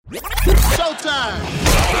time.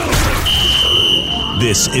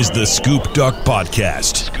 This is the Scoop Duck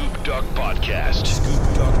Podcast. Scoop Duck Podcast.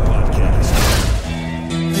 Scoop Duck Podcast.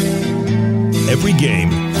 Every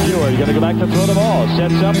game. He's going to go back to throw the ball.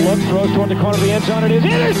 Sets up, looks, throws toward the corner of the end zone. It is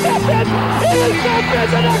intercepted! Intercepted!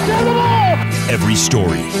 The next of the ball! Every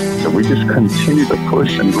story. If we just continue to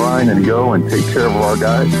push and grind and go and take care of our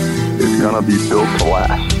guys, it's going to be built to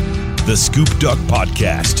last. The Scoop Duck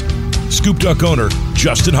Podcast. Scoop Duck owner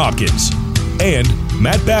Justin Hopkins and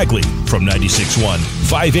Matt Bagley from 96.1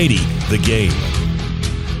 580 The Game.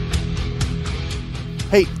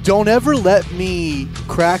 Hey, don't ever let me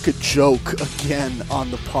crack a joke again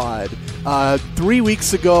on the pod. 3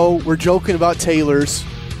 weeks ago, we're joking about Taylor's.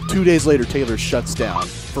 2 days later, Taylor shuts down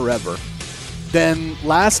forever. Then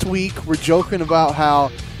last week, we're joking about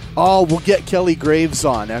how, we'll get Kelly Graves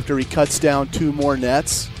on after he cuts down 2 more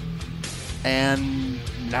nets. And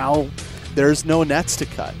now there's no nets to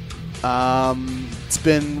cut. It's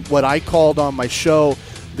been what I called on my show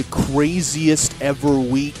the craziest ever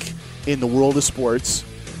week in the world of sports.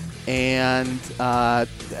 And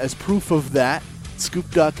as proof of that, Scoop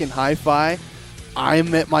Duck and Hi-Fi,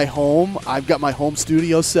 I'm at my home. I've got my home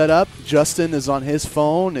studio set up. Justin is on his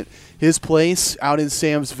phone at his place out in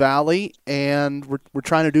Sam's Valley, and we're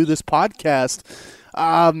trying to do this podcast.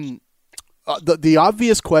 The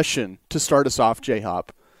obvious question to start us off,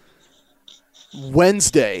 J-Hop,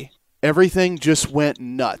 Wednesday, everything just went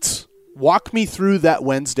nuts. Walk me through that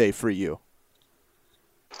Wednesday for you.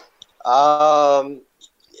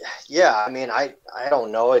 Yeah, I mean, I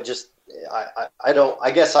don't know. It just,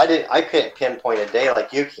 I guess I couldn't pinpoint a day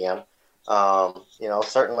like you can.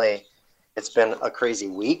 Certainly it's been a crazy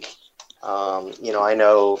week. I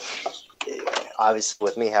know obviously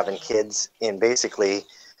with me having kids in basically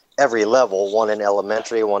every level, one in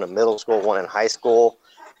elementary, one in middle school, one in high school,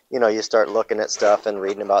 you start looking at stuff and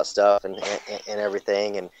reading about stuff and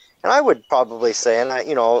everything. And I would probably say, and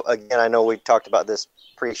again, I know we talked about this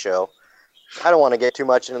pre-show, I don't want to get too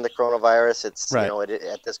much into the coronavirus. It's, right.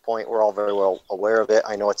 At this point, we're all very well aware of it.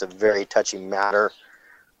 I know it's a very touchy matter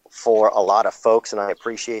for a lot of folks, and I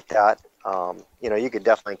appreciate that. You could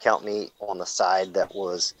definitely count me on the side that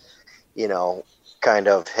was, kind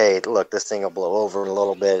of, hey, look, this thing will blow over in a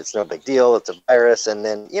little bit. It's no big deal. It's a virus. And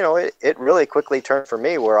then, it really quickly turned for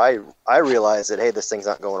me where I realized that, hey, this thing's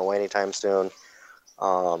not going away anytime soon.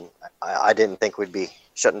 I didn't think we'd be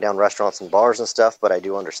shutting down restaurants and bars and stuff, but I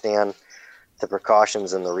do understand the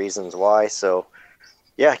precautions and the reasons why. So,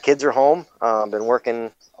 yeah, kids are home. Been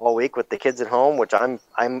working all week with the kids at home, which I'm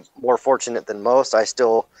more fortunate than most. I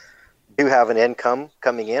still do have an income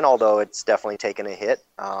coming in, although it's definitely taken a hit.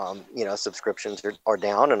 Subscriptions are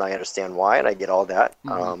down, and I understand why, and I get all that.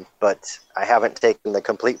 Mm-hmm. But I haven't taken the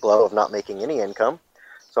complete blow of not making any income,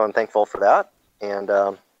 so I'm thankful for that. And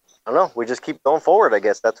I don't know, we just keep going forward. I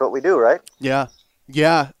guess that's what we do, right? Yeah.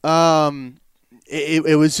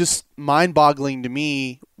 It was just mind-boggling to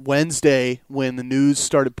me Wednesday when the news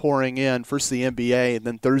started pouring in, first the NBA and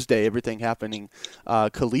then Thursday, everything happening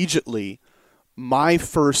collegiately. My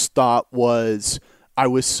first thought was I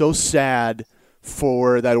was so sad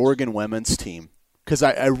for that Oregon women's team because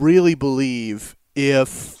I really believe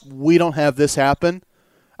if we don't have this happen,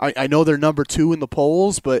 I know they're number 2 in the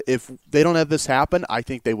polls, but if they don't have this happen, I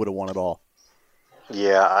think they would have won it all.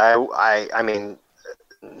 Yeah, I mean,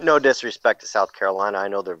 no disrespect to South Carolina. I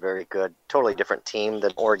know they're very good. Totally different team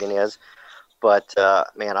than Oregon is. But,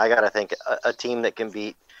 man, I got to think a team that can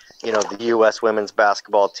beat, the U.S. women's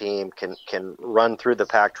basketball team can run through the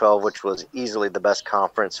Pac-12, which was easily the best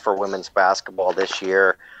conference for women's basketball this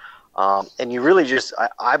year. And you really just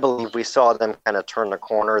I believe we saw them kind of turn the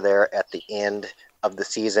corner there at the end of the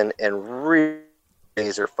season and really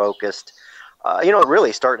laser focused.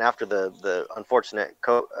 Really starting after the unfortunate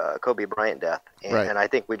Kobe Bryant death. And I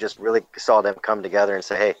think we just really saw them come together and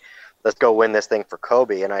say, hey, let's go win this thing for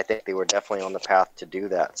Kobe. And I think they were definitely on the path to do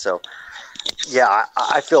that. So, yeah,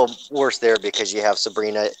 I feel worse there because you have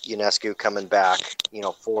Sabrina Ionescu coming back,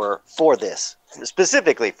 for this,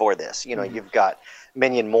 specifically for this. You've got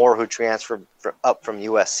Minion Moore, who transferred up from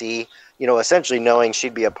USC, essentially knowing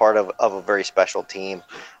she'd be a part of a very special team.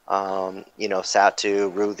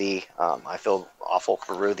 Satu, Ruthie, I feel awful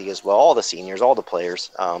for Ruthie as well. All the seniors, all the players.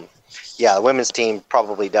 The women's team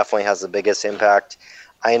probably definitely has the biggest impact.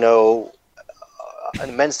 I know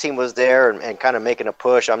the men's team was there and kind of making a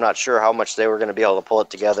push. I'm not sure how much they were going to be able to pull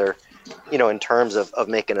it together, in terms of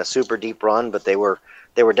making a super deep run, but they were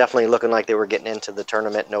definitely looking like they were getting into the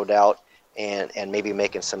tournament, no doubt, and maybe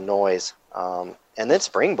making some noise. And then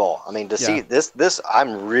spring ball. I mean, see this,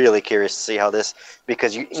 I'm really curious to see how this,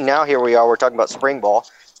 because now here we are, we're talking about spring ball.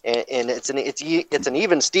 and it's an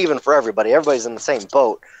even Steven for everybody. Everybody's in the same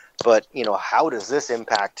boat. But, how does this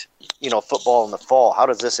impact, football in the fall? How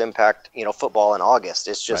does this impact, football in August?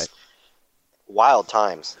 It's just wild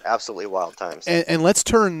times, absolutely wild times. And let's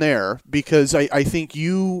turn there, because I think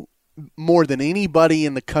you, more than anybody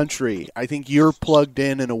in the country, I think you're plugged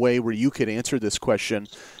in a way where you could answer this question.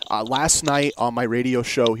 Last night on my radio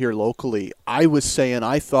show here locally, I was saying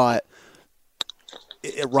I thought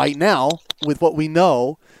right now, with what we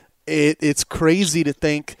know, it's crazy to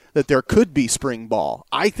think that there could be spring ball.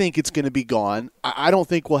 I think it's going to be gone. I don't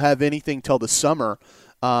think we'll have anything till the summer.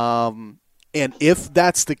 And if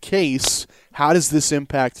that's the case, how does this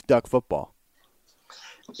impact Duck football?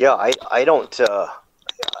 Yeah, I don't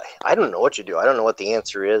know what you do. I don't know what the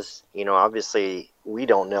answer is. Obviously we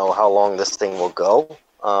don't know how long this thing will go.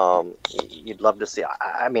 You'd love to see.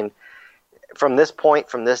 I mean, from this point,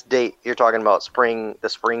 from this date, you're talking about the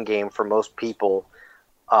spring game for most people.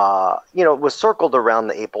 It was circled around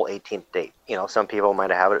the April 18th date. Some people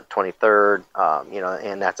might have it 23rd,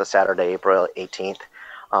 and that's a Saturday, April 18th.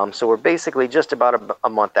 So we're basically just about a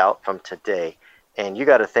month out from today. And you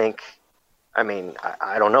got to think, I mean,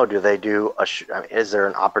 I don't know, do they do is there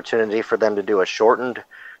an opportunity for them to do a shortened,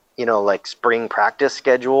 like spring practice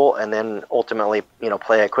schedule and then ultimately,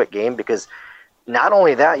 play a quick game? Because not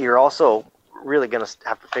only that, you're also really going to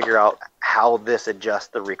have to figure out how this adjusts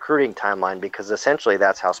the recruiting timeline, because essentially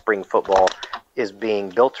that's how spring football is being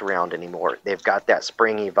built around anymore. They've got that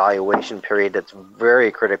spring evaluation period that's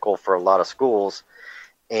very critical for a lot of schools.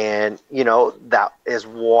 And, that is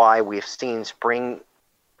why we've seen spring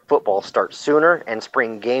football start sooner and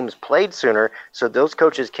spring games played sooner, so those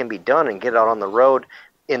coaches can be done and get out on the road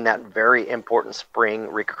in that very important spring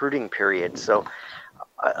recruiting period. So,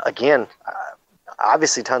 again,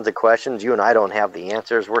 obviously tons of questions. You and I don't have the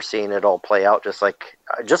answers. We're seeing it all play out just like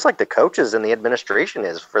the coaches and the administration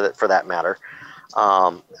is for that matter.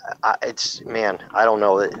 I don't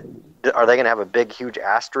know. Are they going to have a big, huge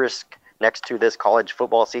asterisk next to this college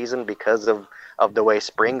football season because of the way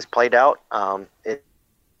spring's played out?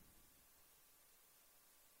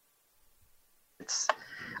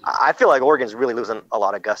 I feel like Oregon's really losing a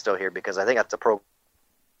lot of gusto here, because I think that's a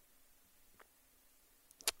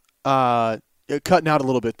Cutting out a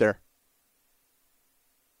little bit there.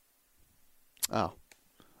 Oh.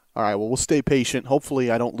 All right, well, we'll stay patient. Hopefully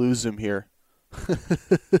I don't lose him here.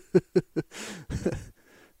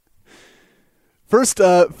 First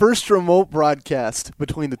remote broadcast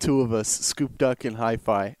between the two of us, Scoop Duck and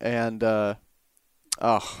Hi-Fi. And,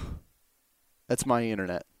 that's my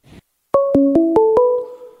internet.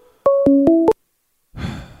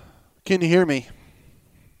 Can you hear me?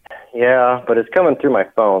 Yeah, but it's coming through my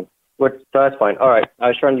phone. So that's fine. All right. I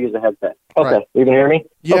was trying to use a headset. Okay. Right. You can hear me?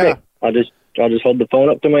 Yeah. Okay. I'll just hold the phone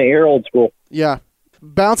up to my ear, old school. Yeah.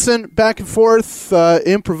 Bouncing back and forth,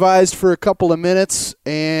 improvised for a couple of minutes,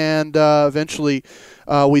 and eventually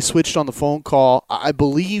we switched on the phone call. I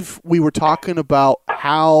believe we were talking about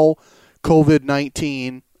how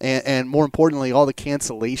COVID-19 and more importantly, all the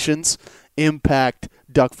cancellations impact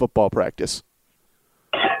Duck football practice.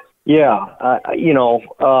 Yeah.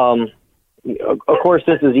 Of course,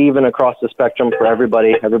 this is even across the spectrum for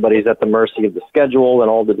everybody. Everybody's at the mercy of the schedule and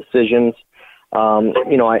all the decisions.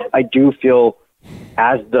 I do feel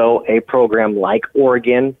as though a program like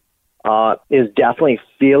Oregon is definitely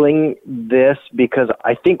feeling this, because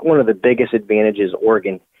I think one of the biggest advantages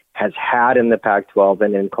Oregon has had in the Pac-12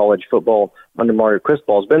 and in college football under Mario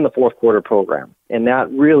Cristobal has been the fourth quarter program. And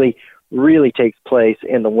that really, really takes place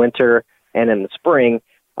in the winter and in the spring.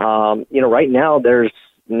 Right now there's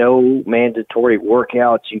no mandatory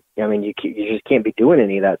workouts. You just can't be doing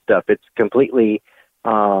any of that stuff. It's completely,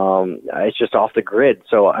 it's just off the grid.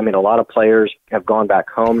 So, a lot of players have gone back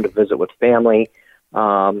home to visit with family.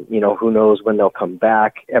 Who knows when they'll come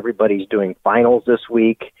back. Everybody's doing finals this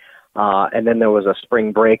week. And then there was a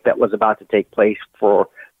spring break that was about to take place for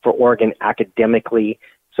Oregon academically.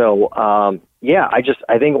 So, I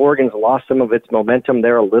think Oregon's lost some of its momentum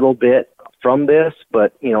there a little bit from this,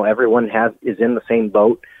 but everyone is in the same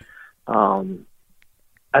boat.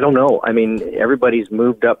 I don't know. Everybody's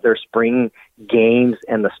moved up their spring games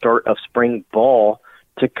and the start of spring ball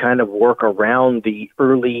to kind of work around the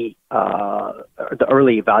early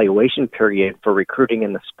evaluation period for recruiting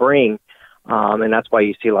in the spring, and that's why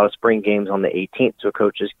you see a lot of spring games on the 18th, so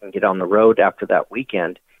coaches can get on the road after that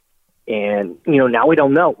weekend. And, now we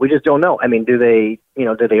don't know. We just don't know. Do they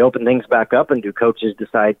open things back up, and do coaches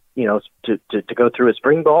decide, to go through a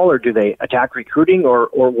spring ball, or do they attack recruiting, or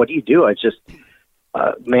what do you do? It's just,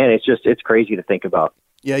 it's crazy to think about.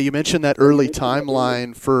 Yeah, you mentioned that early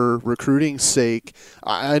timeline for recruiting's sake.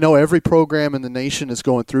 I know every program in the nation is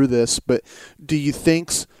going through this, but do you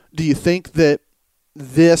think that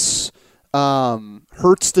this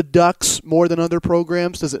hurts the Ducks more than other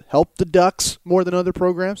programs? Does it help the Ducks more than other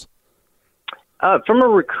programs? From a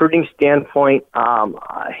recruiting standpoint,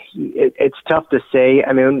 it's tough to say.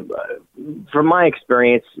 I mean, from my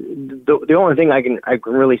experience, the only thing I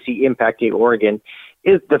can really see impacting Oregon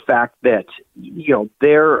is the fact that, you know,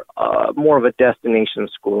 they're more of a destination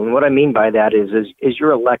school. And what I mean by that is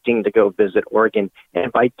you're electing to go visit Oregon.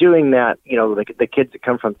 And by doing that, you know, the kids that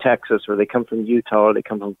come from Texas, or they come from Utah, or they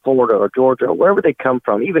come from Florida or Georgia, or wherever they come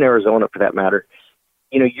from, even Arizona for that matter,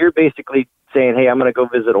 you know, you're basically saying, hey, I'm going to go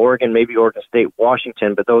visit Oregon, maybe Oregon State,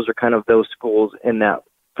 Washington, but those are kind of those schools in that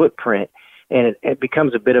footprint. And it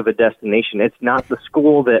becomes a bit of a destination. It's not the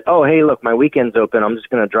school that, oh, hey, look, my weekend's open, I'm just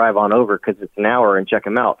going to drive on over because it's an hour and check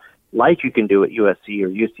them out, like you can do at USC or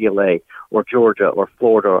UCLA or Georgia or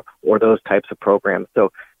Florida or those types of programs.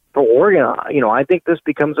 So for Oregon, you know, I think this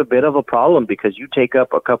becomes a bit of a problem because you take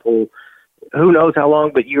up a couple, who knows how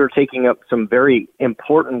long, but you're taking up some very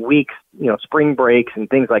important weeks, you know, spring breaks and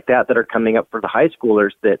things like that are coming up for the high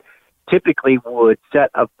schoolers that typically would set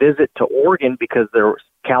a visit to Oregon because their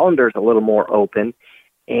calendar's a little more open,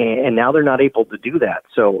 and now they're not able to do that.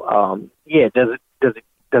 So, yeah, does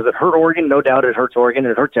it hurt Oregon? No doubt it hurts Oregon.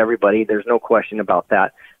 It hurts everybody. There's no question about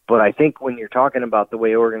that. But I think when you're talking about the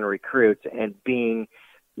way Oregon recruits and being,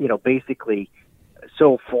 you know, basically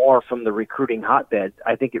so far from the recruiting hotbed,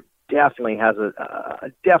 I think it definitely has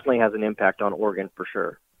an impact on Oregon for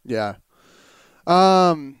sure. Yeah.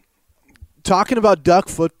 Talking about Duck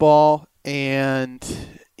football, and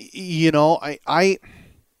you know,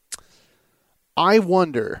 I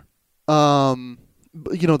wonder. You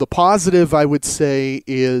know, the positive I would say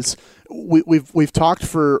is we've talked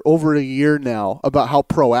for over a year now about how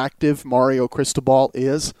proactive Mario Cristobal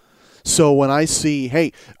is. So when I see,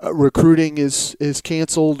 hey, recruiting is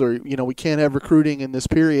canceled, or, you know, we can't have recruiting in this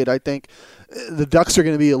period, I think the Ducks are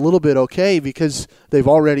going to be a little bit okay because they've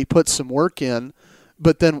already put some work in.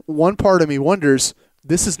 But then one part of me wonders,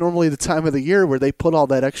 this is normally the time of the year where they put all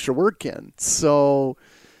that extra work in. So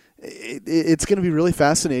it's going to be really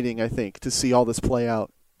fascinating, I think, to see all this play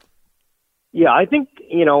out. Yeah, I think,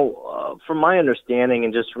 you know, from my understanding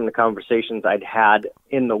and just from the conversations I'd had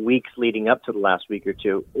in the weeks leading up to the last week or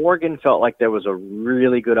two, Oregon felt like there was a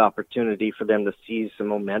really good opportunity for them to seize some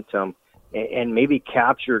momentum and maybe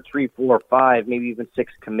capture 3, 4, 5, maybe even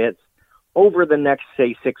 6 commits over the next,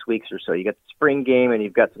 say, 6 weeks or so. You got the spring game and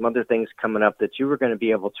you've got some other things coming up that you were going to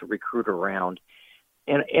be able to recruit around.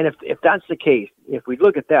 And if that's the case, if we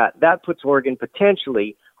look at that, that puts Oregon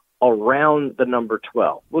potentially around the number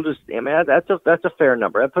 12. That's a fair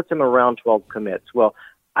number. That puts them around 12 commits. Well,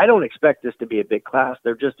 I don't expect this to be a big class.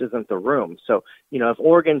 There just isn't the room. So, you know, if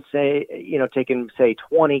Oregon taking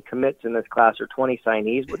 20 commits in this class or 20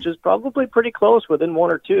 signees, which is probably pretty close within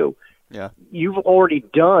 1 or 2, yeah, you've already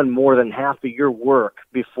done more than half of your work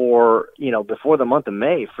before the month of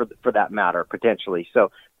May for that matter, potentially.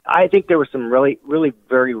 So I think there was some really, really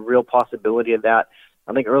very real possibility of that.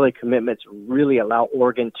 I think early commitments really allow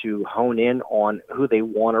Oregon to hone in on who they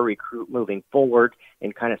want to recruit moving forward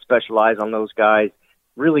and kind of specialize on those guys,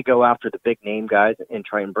 really go after the big name guys and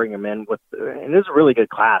try and bring them in and this is a really good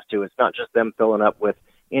class too. It's not just them filling up with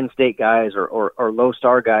in-state guys or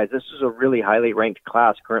low-star guys. This is a really highly ranked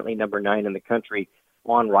class, currently number 9 in the country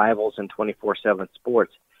on Rivals and 24/7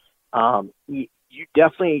 Sports. You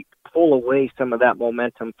definitely pull away some of that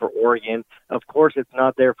momentum for Oregon. Of course, it's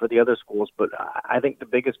not there for the other schools, but I think the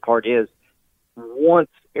biggest part is once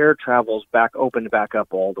air travel's opened back up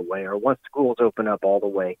all the way, or once schools open up all the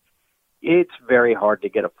way, it's very hard to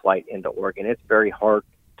get a flight into Oregon. It's very hard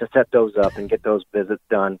to set those up and get those visits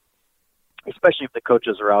done, especially if the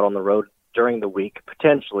coaches are out on the road during the week,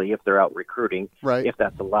 potentially if they're out recruiting, right, if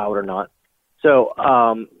that's allowed or not.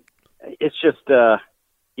 So it's just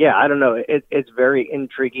I don't know. It's very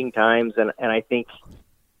intriguing times, and I think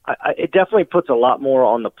it definitely puts a lot more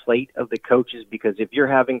on the plate of the coaches, because if you're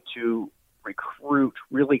having to recruit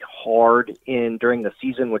really hard during the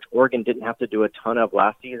season, which Oregon didn't have to do a ton of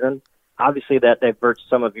last season, obviously that diverts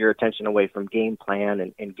some of your attention away from game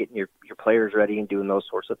plan and getting your players ready and doing those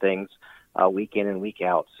sorts of things week in and week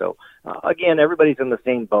out. So, again, everybody's in the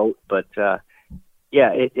same boat, but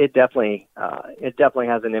it definitely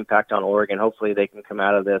has an impact on Oregon. Hopefully they can come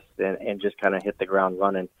out of this and just kind of hit the ground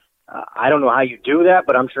running. I don't know how you do that,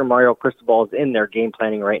 but I'm sure Mario Cristobal is in there game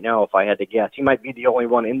planning right now, if I had to guess. He might be the only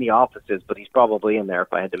one in the offices, but he's probably in there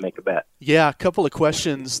if I had to make a bet. Yeah, a couple of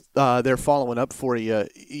questions they're following up for you.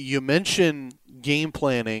 You mentioned game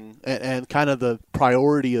planning and kind of the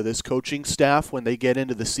priority of this coaching staff when they get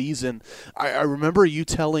into the season, I remember you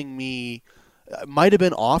telling me, it might have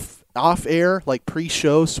been off air, like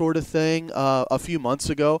pre-show sort of thing, a few months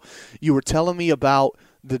ago. You were telling me about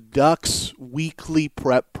the Ducks' weekly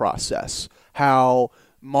prep process, how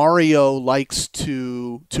Mario likes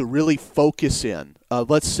to really focus in.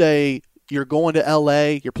 Let's say you're going to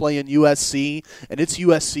LA, you're playing USC, and it's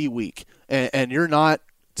USC week, and you're not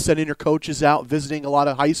sending your coaches out visiting a lot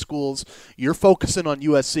of high schools. You're focusing on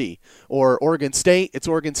USC. Or Oregon State, it's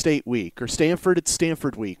Oregon State week. Or Stanford, it's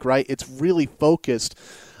Stanford week, right? It's really focused.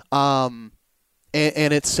 And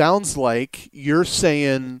it sounds like you're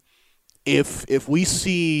saying if we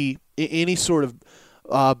see any sort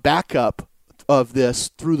of backup of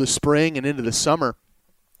this through the spring and into the summer,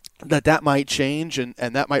 that might change, and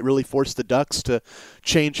that might really force the Ducks to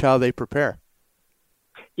change how they prepare.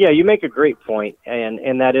 Yeah, you make a great point,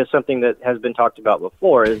 and that is something that has been talked about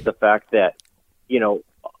before, is the fact that,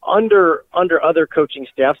 under other coaching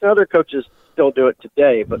staffs, and other coaches still do it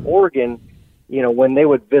today, but Oregon, when they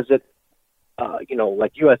would visit,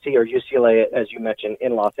 like USC or UCLA, as you mentioned,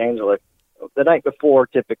 in Los Angeles, the night before,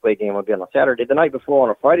 typically a game would be on a Saturday, the night before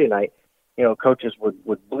on a Friday night, coaches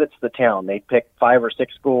would blitz the town. They'd pick 5 or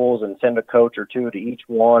 6 schools and send a coach or 2 to each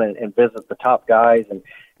one and visit the top guys and,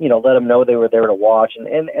 let them know they were there to watch.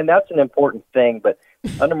 And that's an important thing. But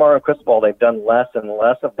under Mario Cristobal, they've done less and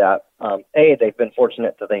less of that. They've been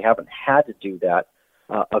fortunate that they haven't had to do that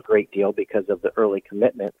a great deal because of the early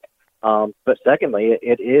commitment. But secondly,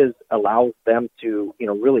 it allows them to,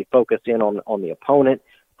 really focus in on the opponent.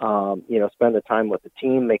 Spend the time with the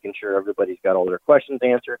team, making sure everybody's got all their questions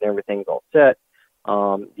answered and everything's all set.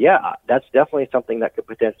 That's definitely something that could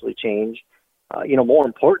potentially change. More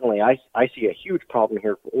importantly, I see a huge problem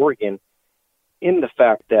here for Oregon in the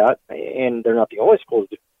fact that, and they're not the only schools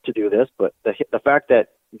to do this, but the fact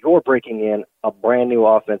that you're breaking in a brand new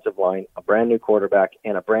offensive line, a brand new quarterback,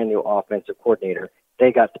 and a brand new offensive coordinator.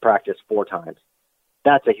 They got to practice 4 times.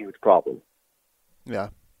 That's a huge problem. Yeah.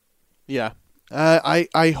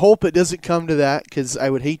 I hope it doesn't come to that, because I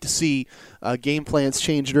would hate to see game plans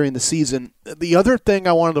change during the season. The other thing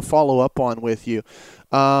I wanted to follow up on with you,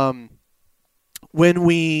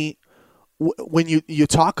 when you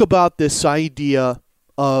talk about this idea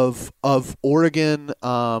of Oregon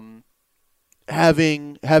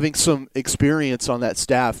having some experience on that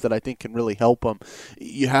staff that I think can really help them.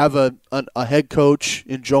 You have a head coach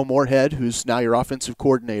in Joe Moorhead, who's now your offensive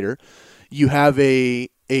coordinator. You have a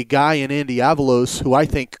guy in Andy Avalos, who I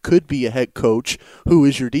think could be a head coach, who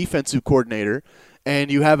is your defensive coordinator.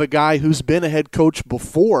 And you have a guy who's been a head coach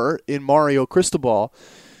before in Mario Cristobal.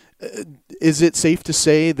 Is it safe to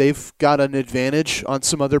say they've got an advantage on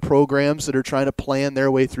some other programs that are trying to plan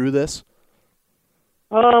their way through this?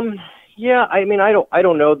 Yeah, I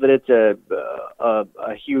don't know that it's a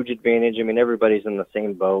huge advantage. Everybody's in the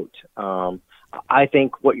same boat. I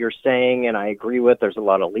think what you're saying, and I agree with, there's a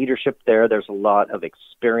lot of leadership there. There's a lot of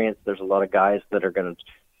experience. There's a lot of guys that are going to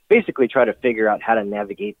basically try to figure out how to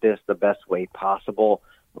navigate this the best way possible,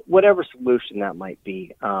 whatever solution that might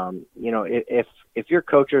be. If your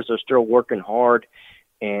coaches are still working hard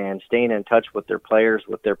and staying in touch with their players,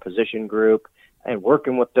 with their position group, and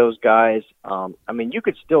working with those guys, you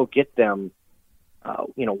could still get them,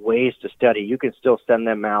 ways to study. You can still send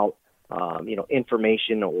them out,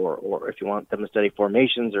 information, or if you want them to study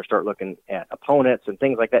formations or start looking at opponents and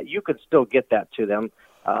things like that, you could still get that to them.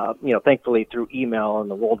 Thankfully through email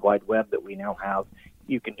and the World Wide Web that we now have,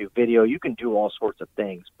 you can do video, you can do all sorts of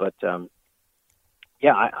things. But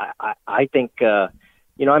I think,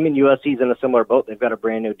 USC's in a similar boat. They've got a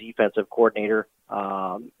brand new defensive coordinator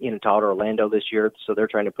in Todd Orlando this year, so they're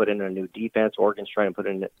trying to put in a new defense. Oregon's trying to put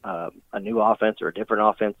in a new offense or a different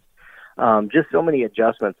offense. Just so many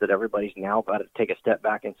adjustments that everybody's now got to take a step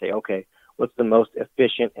back and say, okay, what's the most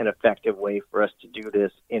efficient and effective way for us to do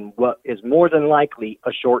this in what is more than likely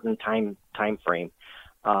a shortened time frame?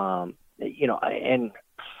 I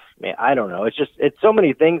don't know. It's so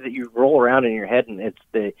many things that you roll around in your head, and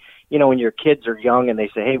it's when your kids are young and they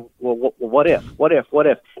say, hey, well, what if?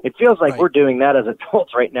 It feels like We're doing that as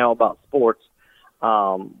adults right now about sports,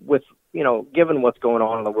 with, given what's going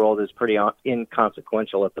on in the world is pretty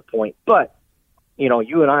inconsequential at the point. But,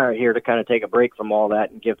 you and I are here to kind of take a break from all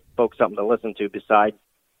that and give folks something to listen to besides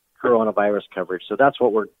coronavirus coverage. So that's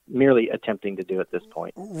what we're merely attempting to do at this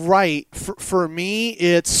point. Right. For me,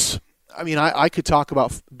 it's... I could talk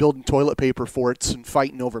about building toilet paper forts and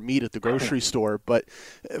fighting over meat at the grocery store, but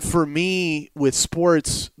for me, with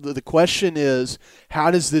sports, the question is,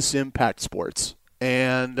 how does this impact sports?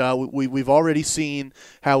 And we've already seen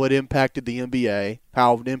how it impacted the NBA,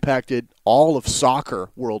 how it impacted all of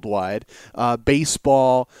soccer worldwide.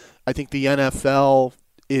 Baseball, I think the NFL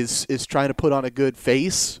is trying to put on a good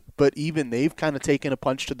face, but even they've kind of taken a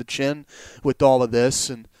punch to the chin with all of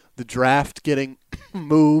this, and the draft getting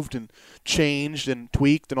moved and changed and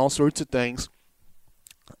tweaked and all sorts of things.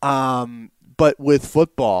 But with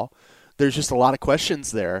football, there's just a lot of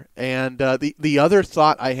questions there. And the other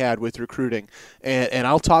thought I had with recruiting, and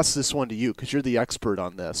I'll toss this one to you because you're the expert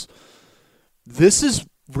on this. This is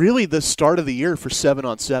really the start of the year for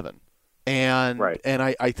 7-on-7. And right. And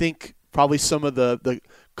I think probably some of the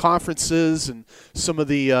conferences and some of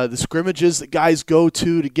the scrimmages that guys go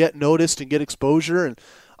to get noticed and get exposure. And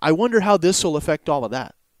I wonder how this will affect all of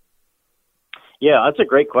that. Yeah, that's a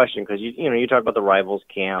great question because you talk about the Rivals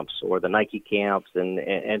camps or the Nike camps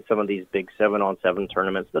and some of these big 7-on-7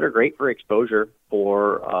 tournaments that are great for exposure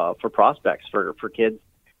for prospects for kids,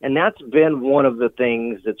 and that's been one of the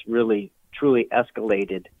things that's really truly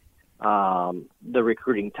escalated the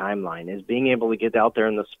recruiting timeline is being able to get out there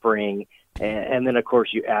in the spring, and then of course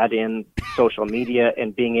you add in social media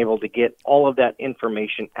and being able to get all of that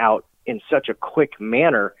information out in such a quick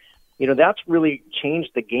manner. That's really changed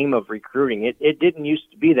the game of recruiting. It didn't used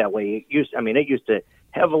to be that way. It used to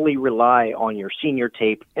heavily rely on your senior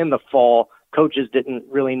tape in the fall. Coaches didn't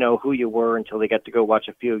really know who you were until they got to go watch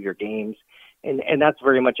a few of your games. And that's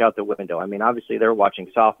very much out the window. I mean, obviously they're watching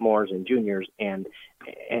sophomores and juniors and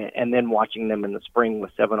then watching them in the spring with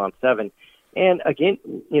 7-on-7. And again,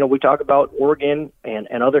 we talk about Oregon and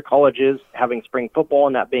other colleges having spring football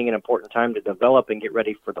and that being an important time to develop and get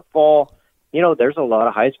ready for the fall. There's a lot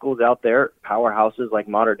of high schools out there, powerhouses like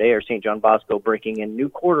Mater Dei or St. John Bosco, breaking in new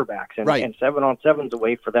quarterbacks, and 7-on-7 is a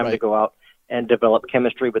way for them to go out and develop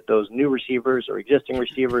chemistry with those new receivers or existing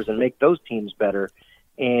receivers and make those teams better.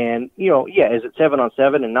 And, is it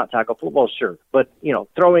 7-on-7 and not tackle football? Sure. But,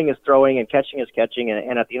 throwing is throwing and catching is catching.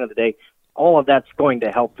 And at the end of the day, all of that's going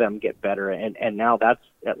to help them get better. And now that's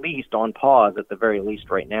at least on pause at the very least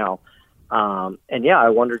right now.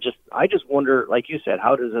 I just wonder, like you said,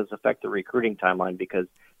 how does this affect the recruiting timeline? Because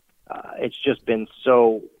it's just been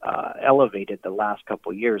so elevated the last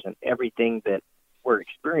couple of years, and everything that we're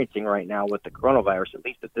experiencing right now with the coronavirus, at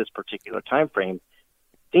least at this particular time frame,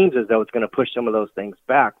 seems as though it's going to push some of those things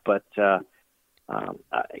back. But I'll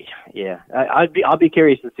be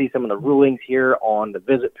curious to see some of the rulings here on the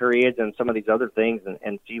visit periods and some of these other things,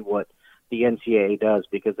 and see what the NCAA does,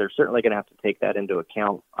 because they're certainly going to have to take that into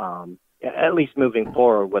account. At least moving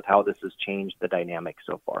forward with how this has changed the dynamic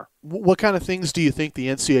so far. What kind of things do you think the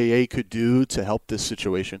NCAA could do to help this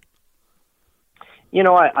situation?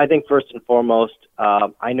 I think first and foremost,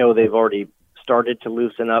 I know they've already started to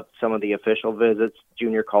loosen up some of the official visits.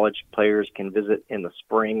 Junior college players can visit in the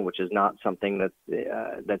spring, which is not something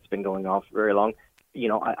that's been going on for very long.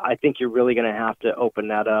 I think you're really going to have to open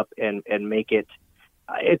that up and make it.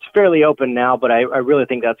 It's fairly open now, but I really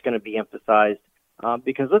think that's going to be emphasized.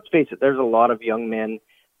 Because let's face it, there's a lot of young men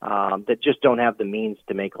that just don't have the means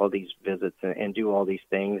to make all these visits and do all these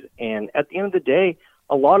things. And at the end of the day,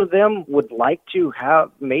 a lot of them would like to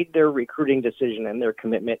have made their recruiting decision and their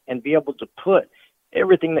commitment and be able to put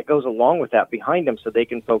everything that goes along with that behind them so they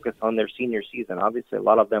can focus on their senior season. Obviously, a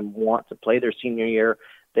lot of them want to play their senior year.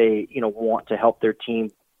 They, want to help their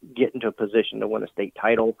team get into a position to win a state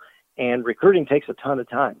title. And recruiting takes a ton of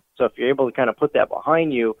time. So if you're able to kind of put that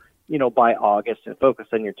behind you, by August and focus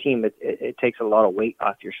on your team, it takes a lot of weight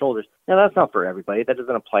off your shoulders. Now, that's not for everybody. That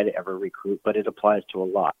doesn't apply to every recruit, but it applies to a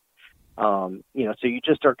lot. So you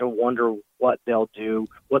just start to wonder what they'll do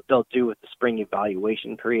with the spring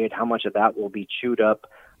evaluation period, how much of that will be chewed up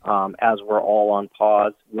as we're all on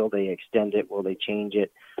pause. Will they extend it? Will they change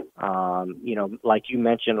it? Like you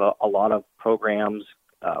mentioned, a lot of programs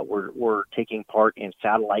were taking part in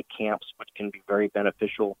satellite camps, which can be very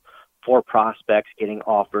beneficial for prospects getting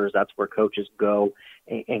offers. That's where coaches go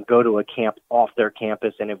and go to a camp off their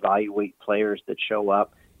campus and evaluate players that show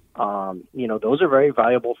up. Those are very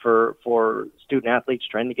valuable for student athletes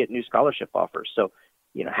trying to get new scholarship offers. So,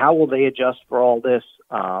 how will they adjust for all this?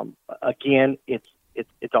 Again,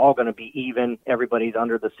 it's all going to be even. Everybody's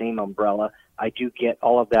under the same umbrella. I do get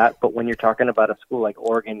all of that, but when you're talking about a school like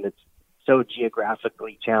Oregon that's so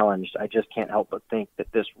geographically challenged, I just can't help but think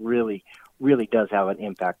that this really, really does have an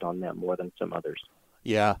impact on them more than some others.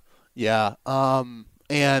 Yeah.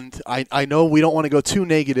 And I know we don't want to go too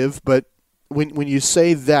negative, but when you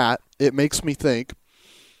say that, it makes me think.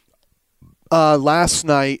 Last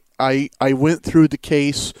night, I went through the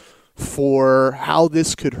case for how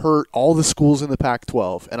this could hurt all the schools in the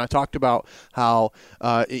Pac-12. And I talked about how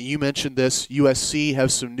you mentioned this. USC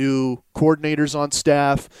has some new coordinators on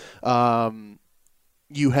staff.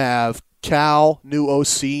 You have Cal, new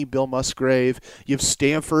OC, Bill Musgrave. You have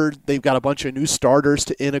Stanford. They've got a bunch of new starters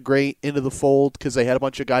to integrate into the fold because they had a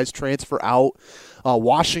bunch of guys transfer out.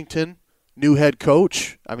 Washington, new head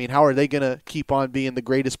coach. I mean, how are they going to keep on being the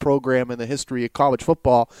greatest program in the history of college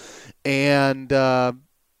football? And then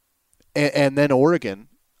Oregon.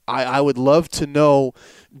 I would love to know,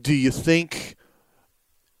 do you think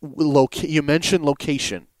you mentioned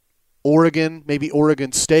location. Oregon, maybe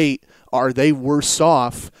Oregon State, are they worse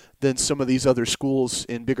off than some of these other schools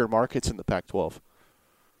in bigger markets in the Pac-12?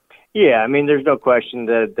 Yeah, I mean, there's no question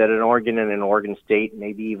that an Oregon and an Oregon State,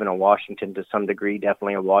 maybe even a Washington to some degree,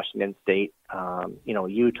 definitely a Washington State,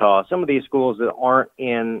 Utah, some of these schools that aren't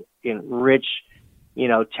in rich,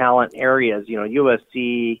 talent areas,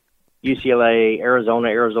 USC, UCLA,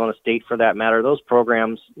 Arizona State for that matter, those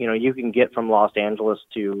programs, you can get from Los Angeles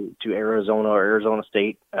to Arizona or Arizona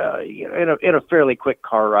State in a fairly quick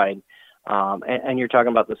car ride. And you're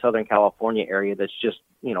talking about the Southern California area that's just,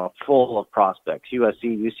 full of prospects,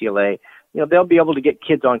 USC, UCLA, they'll be able to get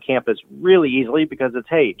kids on campus really easily because it's,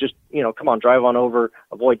 hey, just, come on, drive on over,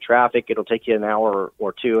 avoid traffic. It'll take you an hour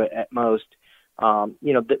or two at most.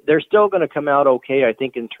 They're still going to come out okay, I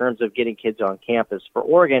think, in terms of getting kids on campus. For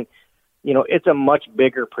Oregon, it's a much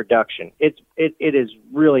bigger production. It is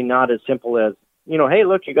really not as simple as, hey,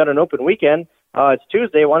 look, you got an open weekend. It's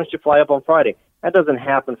Tuesday. Why don't you fly up on Friday? That doesn't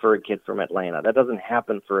happen for a kid from Atlanta. That doesn't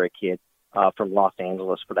happen for a kid from Los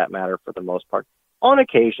Angeles, for that matter, for the most part. On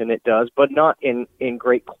occasion it does, but not in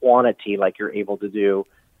great quantity like you're able to do,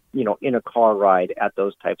 in a car ride at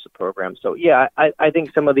those types of programs. So, yeah, I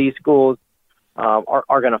think some of these schools are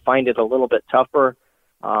going to find it a little bit tougher.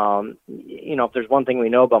 If there's one thing we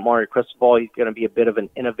know about Mario Cristobal, he's going to be a bit of an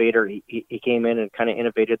innovator. He came in and kind of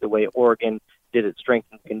innovated the way Oregon did its strength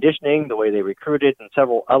and conditioning, the way they recruited, and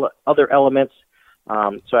several other elements.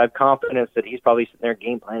 So I have confidence that he's probably sitting there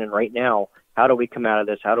game planning right now. How do we come out of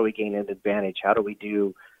this? How do we gain an advantage? How do we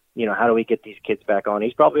how do we get these kids back on?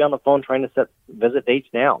 He's probably on the phone trying to set visit dates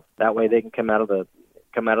now. That way they can come out of the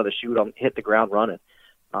chute and hit the ground running.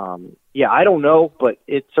 I don't know, but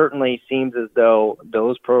it certainly seems as though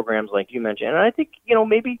those programs, like you mentioned, and I think,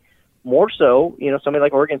 maybe more so, somebody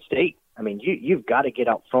like Oregon State. I mean, you've got to get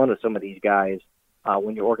out front of some of these guys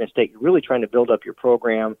when you're Oregon State. You're really trying to build up your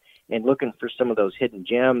program and looking for some of those hidden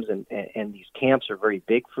gems, and these camps are very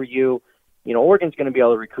big for you. Oregon's going to be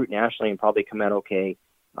able to recruit nationally and probably come out okay.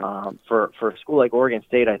 For a school like Oregon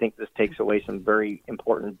State, I think this takes away some very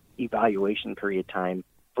important evaluation period time.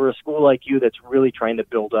 For a school like you that's really trying to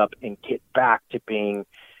build up and get back to being,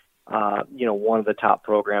 one of the top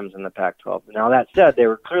programs in the Pac-12. Now, that said, they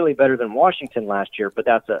were clearly better than Washington last year, but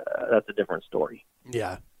that's a different story.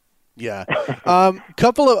 Yeah.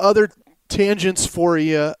 Couple of other tangents for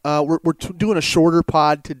you. We're doing a shorter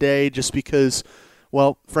pod today just because,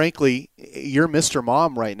 well, frankly, you're Mr.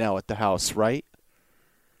 Mom right now at the house, right?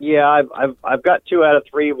 Yeah, I've got 2 out of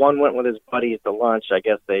 3. One went with his buddies to lunch. I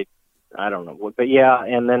guess I don't know, but yeah.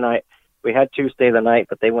 And then we had 2 stay the night,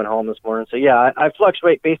 but they went home this morning. So yeah, I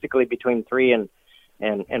fluctuate basically between 3 and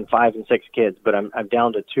 5 and 6 kids, but I'm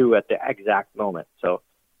down to 2 at the exact moment. So.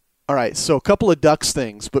 All right, so a couple of Ducks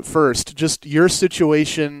things, but first, just your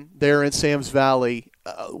situation there in Sam's Valley.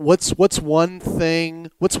 What's one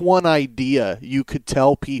idea you could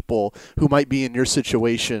tell people who might be in your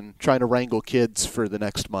situation trying to wrangle kids for the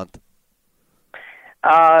next month?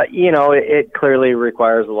 It clearly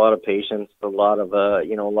requires a lot of patience, a lot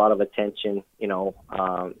of attention.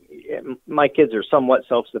 My kids are somewhat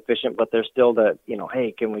self-sufficient, but they're still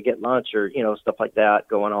hey, can we get lunch or, stuff like that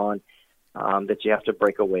going on. That you have to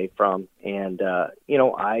break away from. And,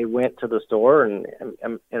 I went to the store and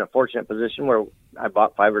I'm in a fortunate position where I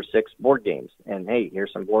bought 5 or 6 board games. And, hey,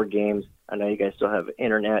 here's some board games. I know you guys still have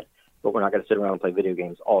internet, but we're not going to sit around and play video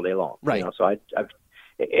games all day long. Right. So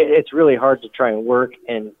it's really hard to try and work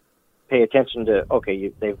and pay attention to,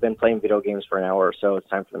 okay, they've been playing video games for an hour or so. It's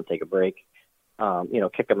time for them to take a break.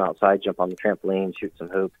 Kick them outside, jump on the trampoline, shoot some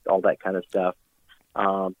hoops, all that kind of stuff.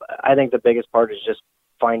 I think the biggest part is just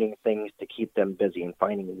finding things to keep them busy and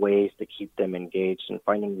finding ways to keep them engaged and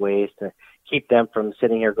finding ways to keep them from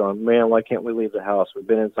sitting here going, man, why can't we leave the house? We've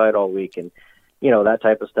been inside all week. And, that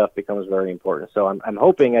type of stuff becomes very important. So I'm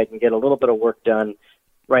hoping I can get a little bit of work done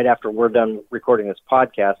right after we're done recording this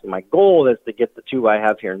podcast. And my goal is to get the 2 I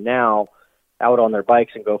have here now out on their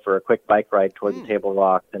bikes and go for a quick bike ride toward the Table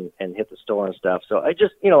Rock and hit the store and stuff. So I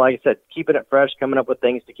just, like I said, keeping it fresh, coming up with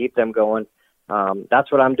things to keep them going.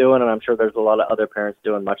 That's what I'm doing, and I'm sure there's a lot of other parents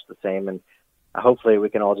doing much the same. And hopefully we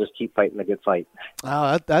can all just keep fighting the good fight.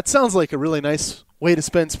 That sounds like a really nice way to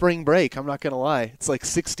spend spring break. I'm not going to lie. It's like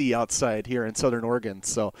 60 outside here in Southern Oregon,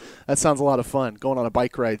 so that sounds a lot of fun, going on a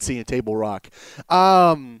bike ride, seeing Table Rock.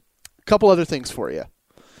 Couple other things for you.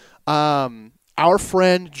 Our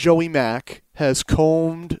friend Joey Mack has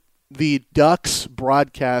combed the Ducks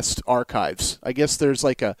broadcast archives. I guess there's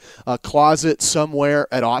like a closet somewhere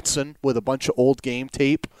at Autzen with a bunch of old game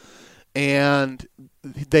tape, and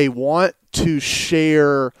they want to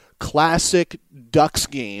share classic Ducks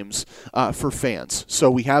games for fans. So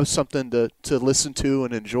we have something to listen to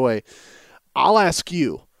and enjoy. I'll ask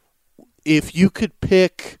you, if you could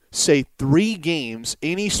pick, say, 3 games,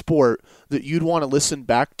 any sport, that you'd want to listen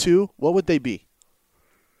back to, what would they be?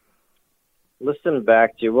 Listen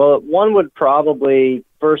back to, well, one would probably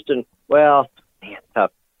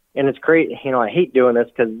tough. And it's great. I hate doing this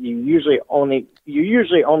because you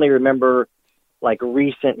usually only remember like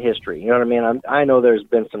recent history. You know what I mean? I know there's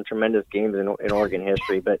been some tremendous games in Oregon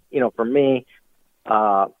history, but for me,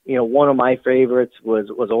 one of my favorites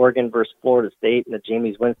was Oregon versus Florida State and the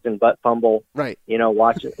Jameis Winston butt fumble. Right.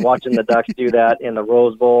 Watching the Ducks do that in the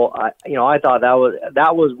Rose Bowl. I thought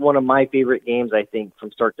that was one of my favorite games, I think,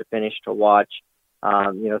 from start to finish to watch.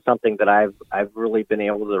 Something that I've really been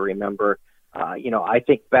able to remember. I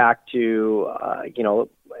think back to,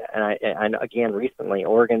 and again, recently,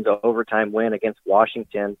 Oregon's overtime win against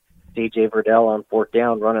Washington, DJ Verdell on 4th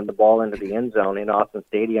down, running the ball into the end zone in Autzen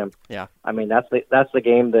Stadium. Yeah. I mean, that's the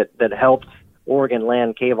game that helped Oregon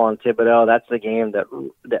land Kayvon Thibodeau. That's the game that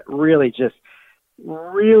really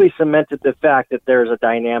cemented the fact that there's a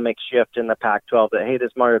dynamic shift in the Pac-12 that, hey,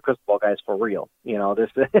 this Mario Cristobal guy's for real. This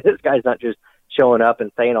guy's not just showing up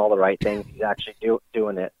and saying all the right things. He's actually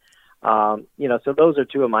doing it. So those are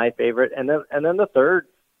 2 of my favorite. And then the third,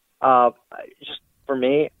 just for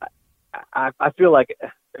me, I feel like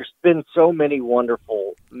there's been so many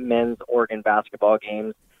wonderful men's Oregon basketball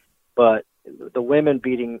games, but the women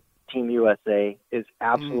beating Team USA is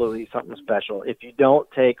absolutely something special. If you don't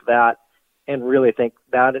take that and really think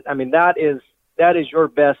that, that is your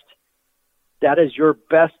best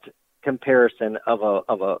comparison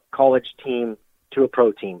of a college team to a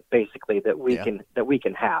pro team, basically, that we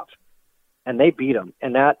can have. And they beat them,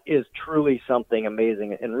 and that is truly something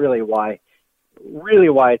amazing, and really why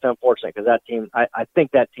it's unfortunate, because that team, I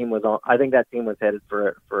think that team was headed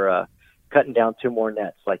for cutting down 2 more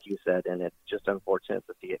nets, like you said, and it's just unfortunate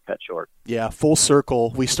to see it cut short. Yeah, full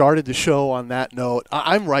circle. We started the show on that note.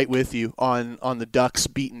 I'm right with you on the Ducks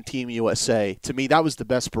beating Team USA. To me, that was the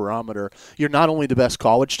best barometer. You're not only the best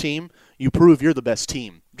college team, you prove you're the best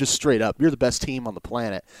team, just straight up. You're the best team on the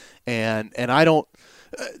planet, and I don't.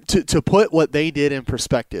 To put what they did in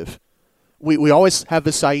perspective, we always have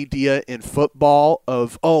this idea in football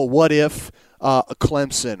of, what if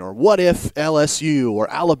Clemson, or what if LSU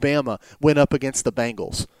or Alabama went up against the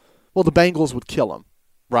Bengals? Well, the Bengals would kill them,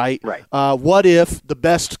 right? Right. What if the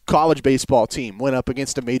best college baseball team went up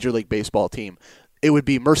against a Major League Baseball team? It would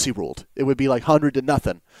be mercy ruled. It would be like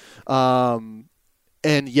 100-0.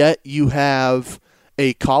 And yet you have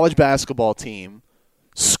a college basketball team,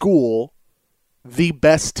 school, the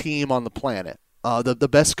best team on the planet, the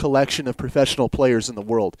best collection of professional players in the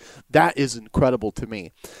world. That is incredible to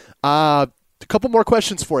me. A couple more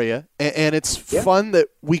questions for you, and it's fun that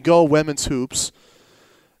we go women's hoops.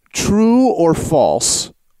 True or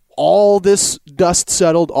false, all this dust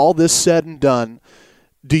settled, all this said and done,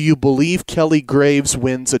 do you believe Kelly Graves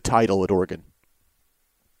wins a title at Oregon?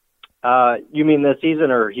 You mean this season,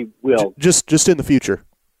 or he will? Just in the future.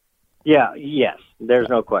 Yeah, yes, there's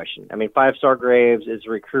no question. 5-star Graves is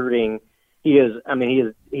recruiting. He's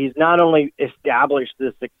not only established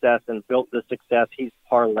this success and built this success, he's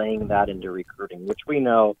parlaying that into recruiting, which we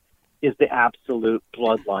know is the absolute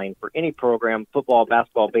bloodline for any program, football,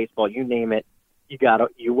 basketball, baseball, you name it.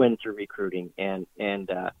 You win through recruiting. And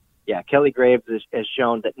Kelly Graves has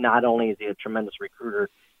shown that not only is he a tremendous recruiter,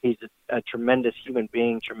 he's a tremendous human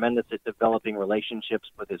being, tremendous at developing relationships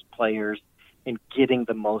with his players and getting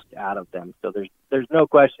the most out of them. So there's no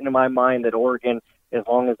question in my mind that Oregon, as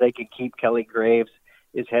long as they can keep Kelly Graves,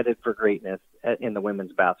 is headed for greatness in the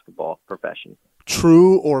women's basketball profession.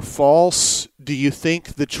 True or false, do you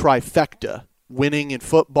think the trifecta, winning in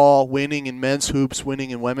football, winning in men's hoops,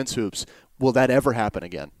 winning in women's hoops, will that ever happen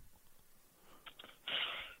again?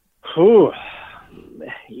 Whew.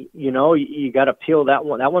 You got to peel that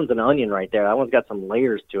one. That one's an onion right there. That one's got some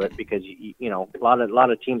layers to it, because a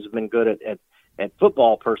lot of teams have been good at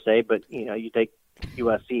football per se, but you take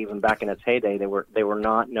USC, even back in its heyday, they were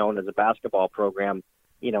not known as a basketball program,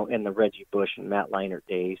 in the Reggie Bush and Matt Leinart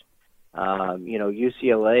days.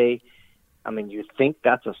 UCLA, I mean, you think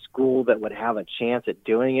that's a school that would have a chance at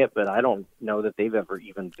doing it, but I don't know that they've ever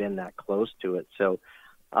even been that close to it. So,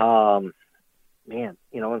 and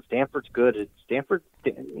Stanford's good. Stanford's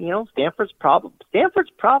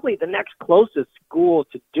probably the next closest school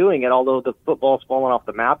to doing it, although the football's fallen off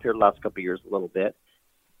the map here the last couple of years a little bit.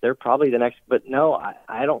 They're probably the next, but no,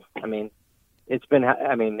 I don't. I mean, it's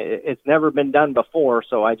never been done before,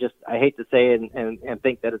 so I hate to say it and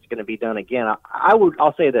think that it's going to be done again.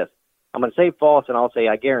 I'll say this. I'm going to say false, and I'll say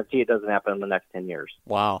I guarantee it doesn't happen in the next 10 years.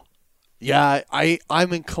 Wow. Yeah,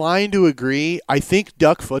 I'm inclined to agree. I think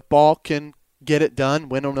Duck football can get it done,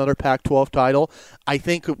 win another Pac-12 title. I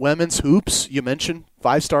think women's hoops, you mentioned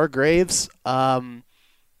 5-star Graves,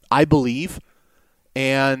 I believe.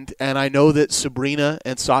 And I know that Sabrina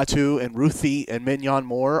and Satu and Ruthie and Mignon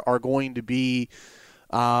Moore are going to be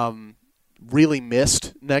really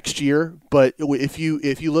missed next year. But if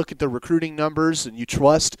you look at the recruiting numbers and you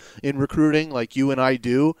trust in recruiting like you and I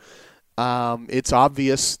do, it's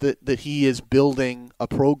obvious that he is building a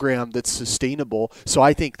program that's sustainable. So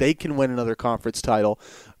I think they can win another conference title.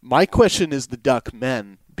 My question is the Duck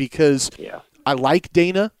men, because I like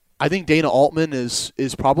Dana. I think Dana Altman is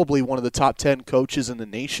probably one of the top 10 coaches in the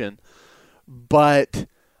nation, but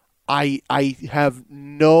I have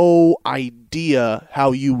no idea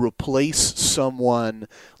how you replace someone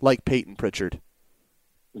like Peyton Pritchard.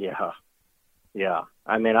 Yeah.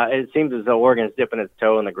 I mean, it seems as though Oregon's dipping its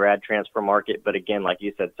toe in the grad transfer market, but again, like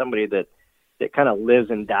you said, somebody that kind of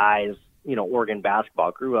lives and dies, Oregon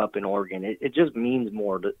basketball, grew up in Oregon. It just means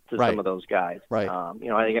more to some of those guys. Right. I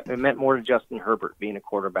think it meant more to Justin Herbert being a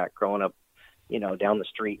quarterback growing up, down the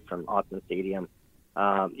street from Autzen Stadium.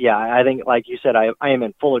 I think, like you said, I am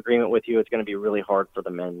in full agreement with you. It's going to be really hard for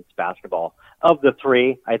the men's basketball. Of the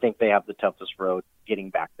three, I think they have the toughest road getting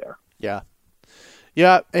back there.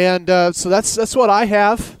 Yeah, and so that's what I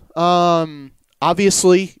have.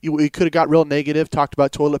 Obviously, we could have got real negative, talked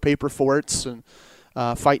about toilet paper forts and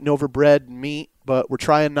fighting over bread and meat, but we're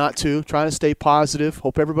trying not to, trying to stay positive.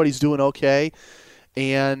 Hope everybody's doing okay.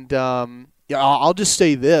 And I'll just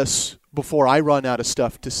say this before I run out of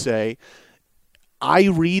stuff to say. I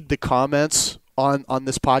read the comments on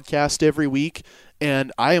this podcast every week,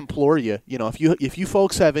 and I implore you, if you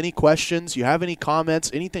folks have any questions, you have any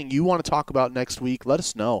comments, anything you want to talk about next week, let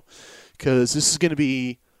us know, because this is going to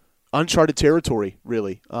be uncharted territory,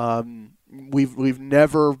 really. We've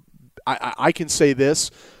never, I can say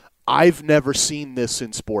this, I've never seen this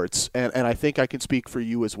in sports, and I think I can speak for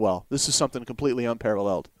you as well. This is something completely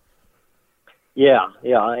unparalleled. Yeah,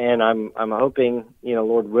 and I'm hoping,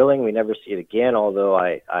 Lord willing, we never see it again, although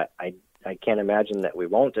I can't imagine that we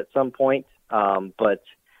won't at some point. But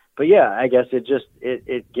yeah, I guess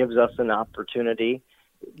it gives us an opportunity.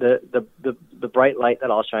 The bright light that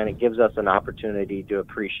I'll shine, it gives us an opportunity to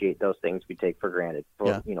appreciate those things we take for granted.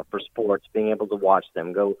 For sports, being able to watch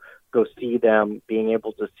them, go see them, being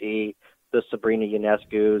able to see the Sabrina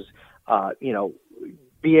Ionescu's,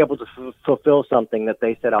 be able to fulfill something that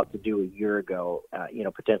they set out to do a year ago,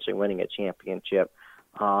 potentially winning a championship.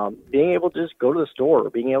 Being able to just go to the store,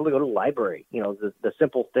 being able to go to the library, the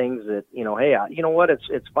simple things that, hey, you know what, it's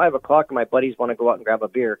 5:00 and my buddies want to go out and grab a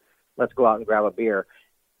beer. Let's go out and grab a beer.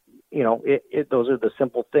 Those are the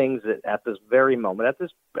simple things that at this very moment,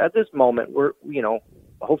 at this moment, we're,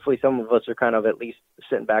 hopefully some of us are kind of at least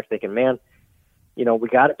sitting back thinking, man, we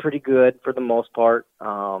got it pretty good for the most part.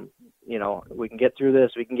 We can get through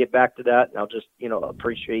this. We can get back to that. And I'll just,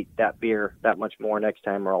 appreciate that beer that much more next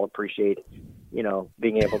time, or I'll appreciate,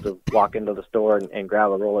 being able to walk into the store and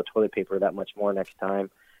grab a roll of toilet paper that much more next time.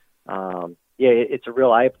 It's a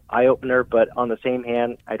real eye opener, but on the same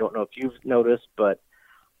hand, I don't know if you've noticed, but,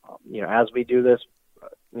 as we do this,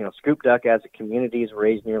 Scoop Duck as a community has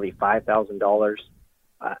raised nearly $5,000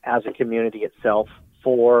 as a community itself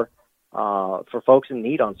for folks in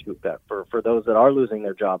need on Scoop Duck, for those that are losing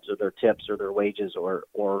their jobs or their tips or their wages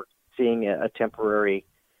or seeing a temporary,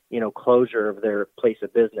 closure of their place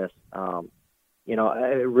of business.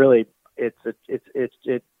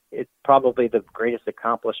 It's probably the greatest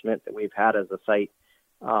accomplishment that we've had as a site.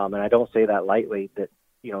 And I don't say that lightly, that,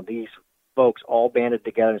 these folks all banded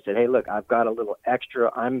together and said, hey, look, I've got a little extra.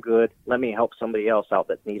 I'm good. Let me help somebody else out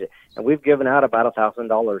that needs it. And we've given out about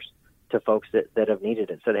 $1,000 to folks that have needed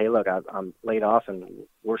it. Said, hey, look, I'm laid off and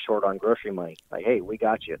we're short on grocery money. Like, hey, we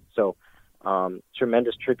got you. So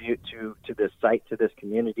tremendous tribute to this site, to this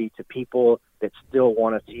community, to people that still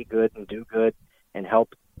want to see good and do good and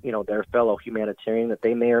help, their fellow humanitarian that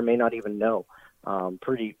they may or may not even know.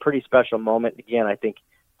 Pretty special moment. Again, I think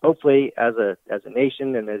hopefully as a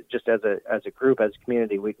nation and just as a group, as a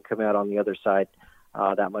community, we can come out on the other side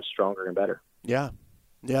that much stronger and better. Yeah.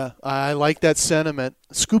 Yeah, I like that sentiment.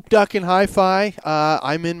 Scoop Duck and Hi-Fi.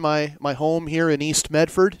 I'm in my home here in East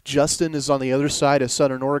Medford. Justin is on the other side of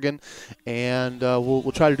Southern Oregon, and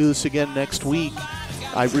we'll try to do this again next week.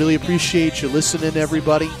 I really appreciate you listening,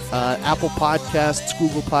 everybody. Apple Podcasts,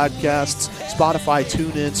 Google Podcasts, Spotify,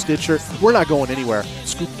 TuneIn, Stitcher. We're not going anywhere.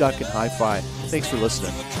 Scoop Duck and Hi-Fi. Thanks for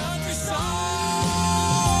listening.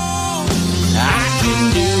 I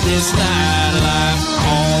can do this now.